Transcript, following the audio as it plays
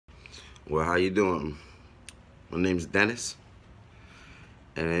Well, how you doing? My name's Dennis,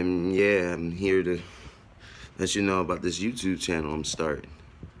 and yeah, I'm here to let you know about this YouTube channel I'm starting.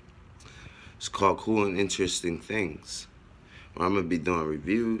 It's called Cool and Interesting Things, where I'm gonna be doing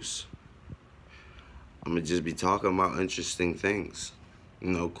reviews. I'm gonna just be talking about interesting things,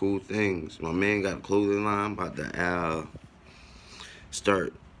 cool things. My man got a clothing line, about to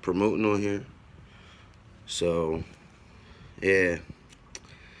start promoting on here. So yeah,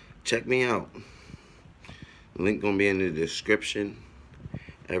 check me out. Link gonna be in the description.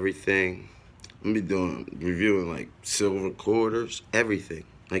 Everything. I'm gonna be reviewing like silver quarters, everything.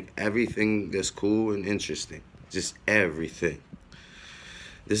 Like everything that's cool and interesting. Just everything.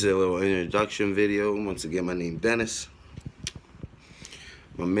 This is a little introduction video. Once again, my name Dennis.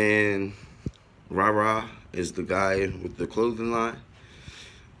 My man Rara is the guy with the clothing line.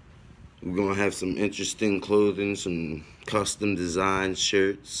 We're gonna have some interesting clothing, some custom design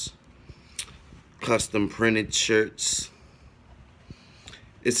shirts, custom printed shirts.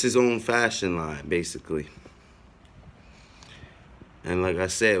 It's his own fashion line, basically. And like I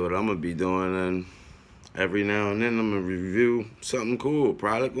said, what I'm going to be doing, and every now and then I'm going to review something cool.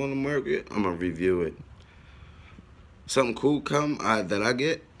 Product on the market, I'm going to review it. Something cool that I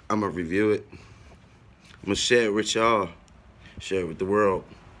get, I'm going to review it. I'm going to share it with y'all. Share it with the world.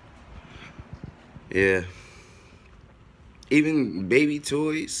 Yeah. Even baby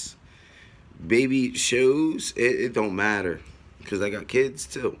toys, baby shoes, it don't matter. Because I got kids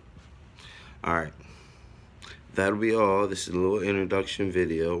too. Alright. That'll be all. This is a little introduction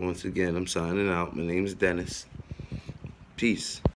video. Once again, I'm signing out. My name's Dennis. Peace.